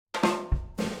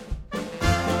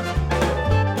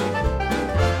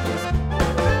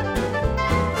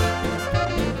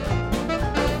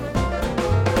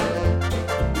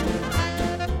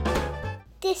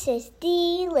This is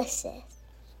delicious.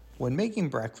 When making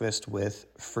breakfast with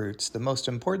fruits, the most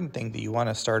important thing that you want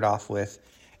to start off with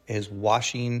is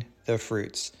washing the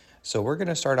fruits. So we're going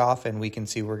to start off and we can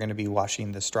see we're going to be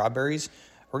washing the strawberries.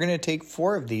 We're going to take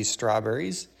 4 of these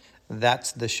strawberries.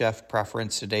 That's the chef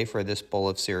preference today for this bowl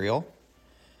of cereal.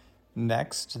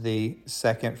 Next, the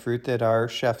second fruit that our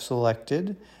chef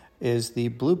selected is the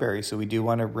blueberry. So we do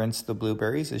want to rinse the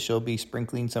blueberries, as she'll be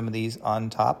sprinkling some of these on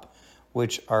top,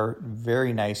 which are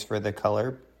very nice for the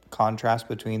color contrast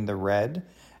between the red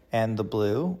and the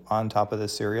blue on top of the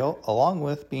cereal, along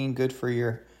with being good for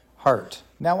your heart.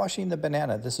 Now washing the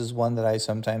banana. This is one that I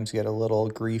sometimes get a little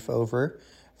grief over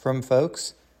from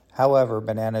folks. However,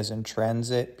 bananas in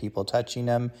transit, people touching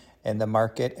them in the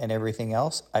market and everything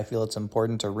else, I feel it's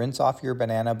important to rinse off your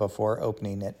banana before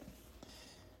opening it.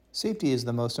 Safety is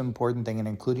the most important thing in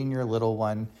including your little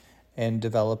one in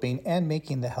developing and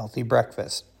making the healthy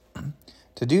breakfast.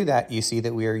 To do that, you see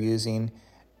that we are using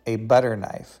a butter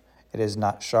knife. It is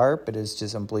not sharp, it is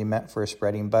just simply meant for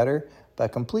spreading butter,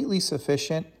 but completely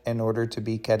sufficient in order to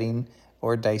be cutting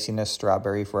or dicing a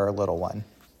strawberry for our little one.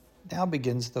 Now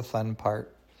begins the fun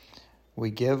part.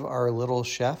 We give our little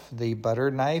chef the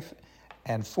butter knife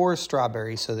and 4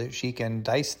 strawberries so that she can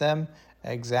dice them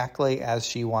exactly as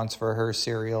she wants for her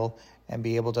cereal and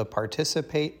be able to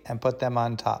participate and put them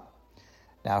on top.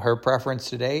 Now her preference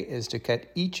today is to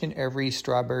cut each and every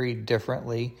strawberry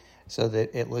differently so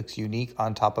that it looks unique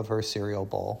on top of her cereal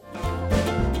bowl.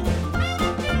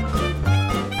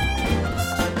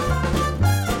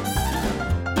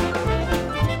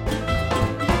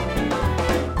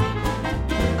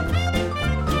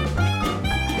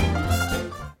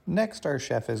 Next, our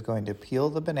chef is going to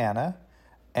peel the banana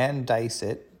and dice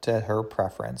it to her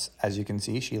preference. As you can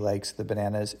see, she likes the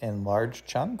bananas in large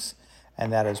chunks,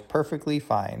 and that is perfectly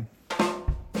fine.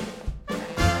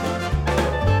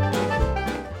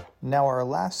 Now, our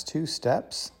last 2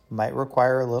 steps might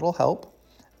require a little help,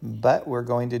 but we're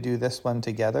going to do this one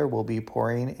together. We'll be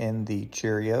pouring in the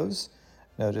Cheerios.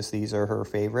 Notice these are her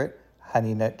favorite,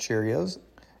 Honey Nut Cheerios.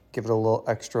 Give it a little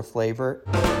extra flavor.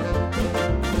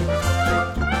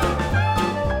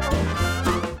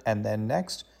 And then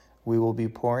next, we will be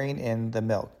pouring in the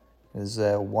milk. This is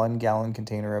a 1-gallon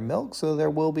container of milk, so there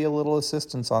will be a little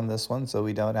assistance on this one so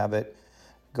we don't have it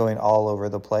going all over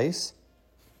the place.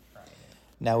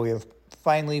 Now we have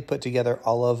finally put together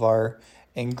all of our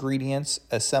ingredients,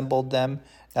 assembled them.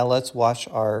 Now let's watch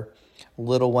our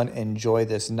little one enjoy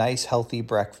this nice, healthy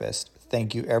breakfast.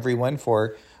 Thank you everyone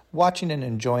for watching and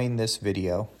enjoying this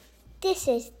video. This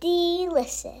is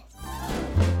delicious.